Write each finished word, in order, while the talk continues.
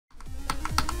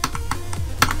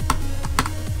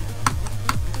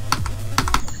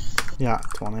Yeah,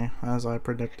 20, as I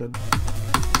predicted.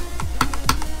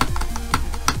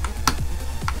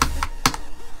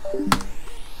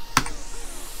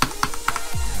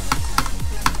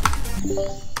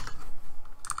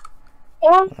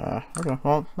 Okay,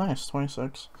 well, nice,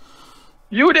 26.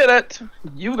 You did it!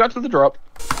 You got to the drop.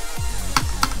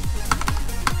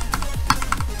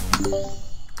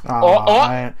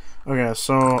 Okay,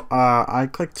 so, I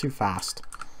clicked too fast.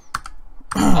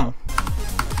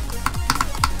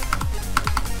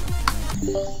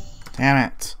 Damn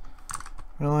it.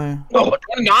 Really? Oh,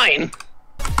 29!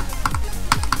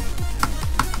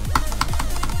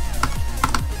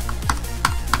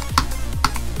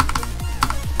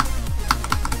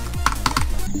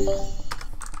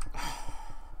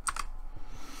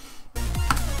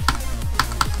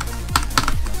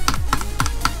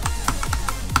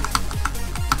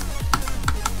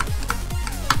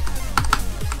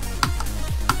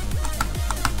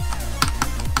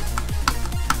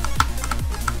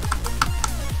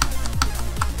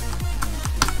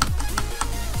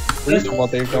 What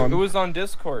they've done. Who was on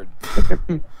Discord?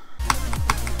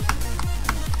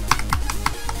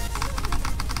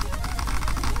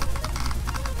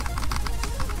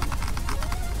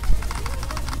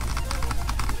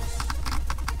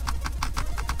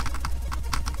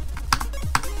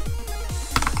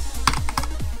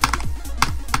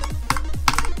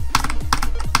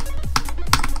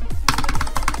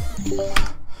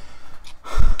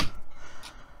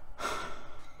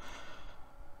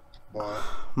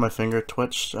 My finger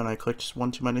twitched and I clicked one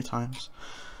too many times.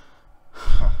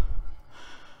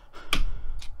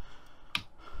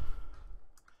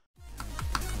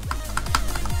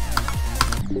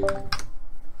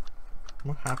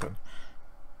 What happened?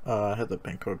 I hit the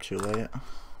bank orb too late.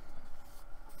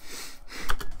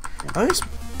 At least,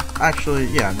 actually,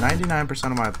 yeah,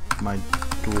 99% of my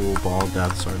dual ball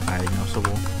deaths are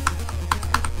diagnosable.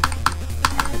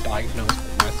 I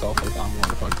diagnosed myself with I'm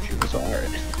one fuck you, so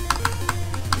alright.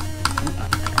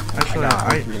 Actually,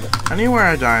 anywhere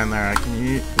I die in there, I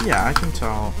can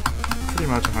tell pretty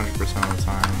much 100% of the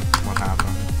time what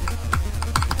happened.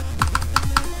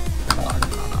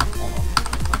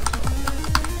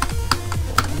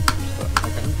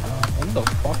 What the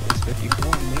fuck is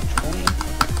 54 and minute 20?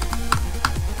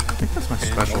 I think that's my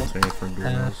specialty for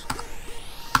duels.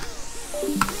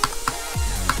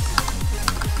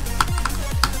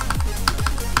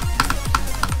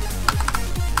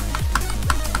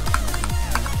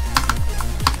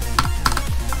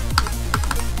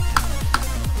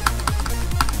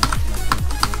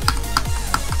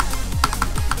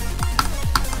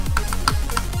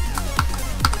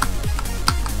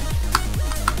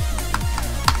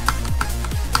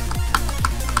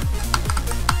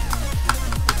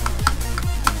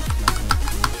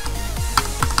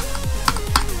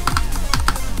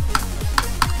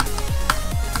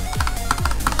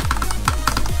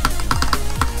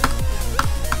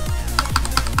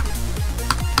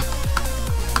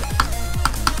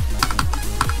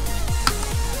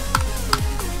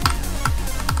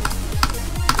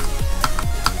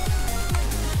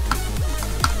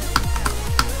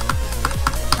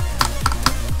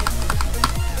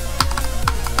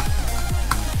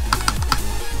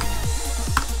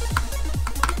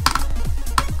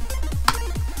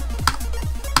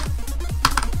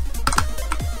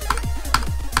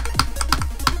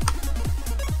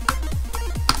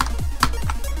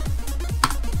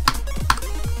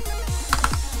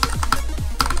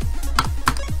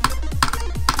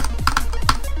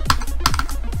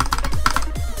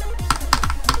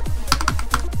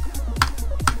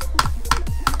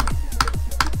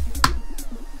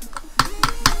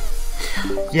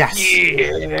 Yes!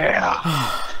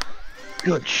 Yeah!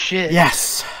 Good shit.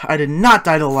 Yes! I did not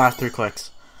die to the last 3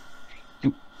 clicks.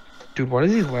 Dude, why do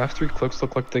these last 3 clicks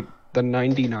look like the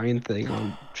 99 thing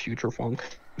on Future Funk?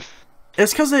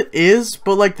 It's because it is,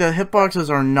 but like the hitboxes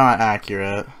are not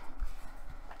accurate.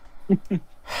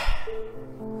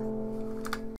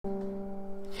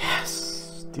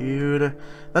 Yes, dude.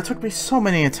 That took me so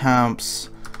many attempts.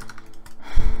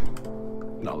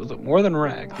 No, is it more than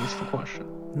rag? That's the question.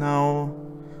 No,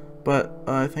 but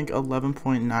I think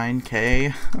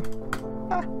 11.9k.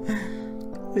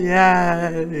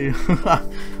 Yay!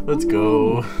 Let's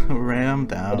go. Ram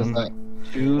down. What is that?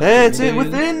 It's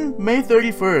within May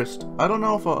 31st. I don't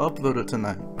know if I'll upload it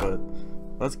tonight, but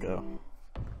let's go.